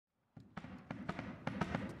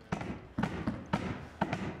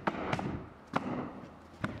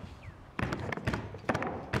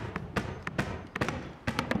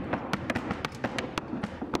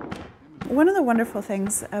One of the wonderful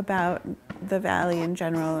things about the Valley in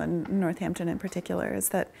general and Northampton in particular is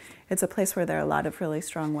that it's a place where there are a lot of really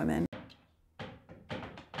strong women.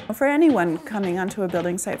 For anyone coming onto a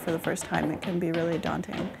building site for the first time, it can be really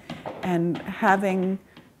daunting. And having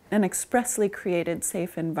an expressly created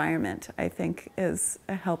safe environment, I think, is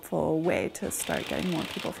a helpful way to start getting more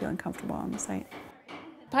people feeling comfortable on the site.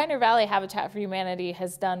 Pioneer Valley Habitat for Humanity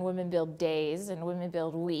has done Women Build Days and Women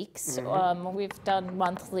Build Weeks. We've done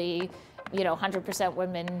monthly, 100%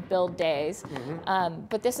 Women Build Days.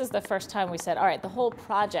 But this is the first time we said, all right, the whole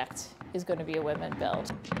project is going to be a Women Build.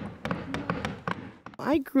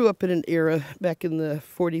 I grew up in an era back in the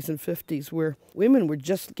 40s and 50s where women were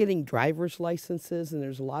just getting driver's licenses, and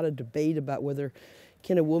there's a lot of debate about whether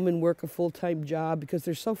can a woman work a full-time job because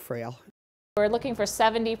they're so frail. We're looking for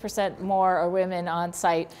 70% more women on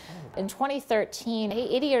site. In 2013,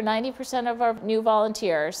 80 or 90% of our new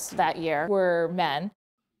volunteers that year were men.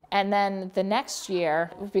 And then the next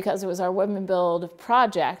year, because it was our Women Build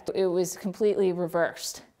project, it was completely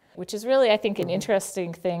reversed, which is really, I think, an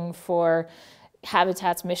interesting thing for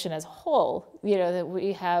Habitat's mission as a whole, that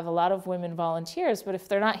we have a lot of women volunteers, but if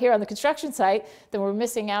they're not here on the construction site, then we're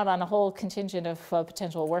missing out on a whole contingent of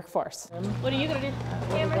potential workforce. What are you going to do?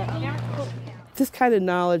 This kind of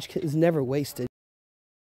knowledge is never wasted.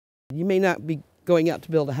 You may not be going out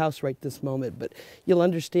to build a house right this moment, but you'll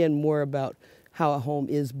understand more about how a home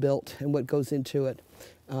is built and what goes into it.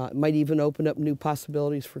 It might even open up new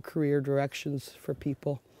possibilities for career directions for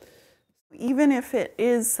people. Even if it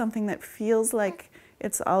is something that feels like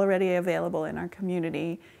it's already available in our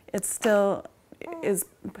community, it still is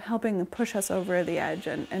helping push us over the edge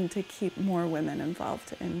and to keep more women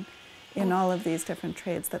involved in all of these different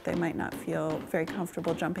trades that they might not feel very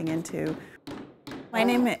comfortable jumping into. My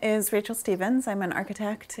name is Rachel Stevens. I'm an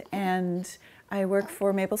architect and I work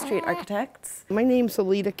for Maple Street Architects. My name's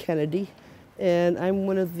Alita Kennedy, and I'm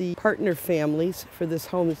one of the partner families for this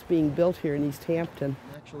home that's being built here in Easthampton.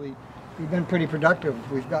 Actually, we've been pretty productive.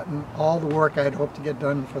 We've gotten all the work I had hoped to get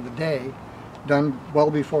done for the day done well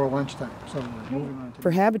before lunchtime. So we're moving on to...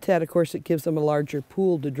 For Habitat, of course, it gives them a larger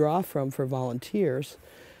pool to draw from for volunteers.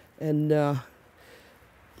 And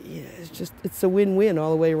it's a win-win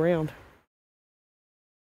all the way around.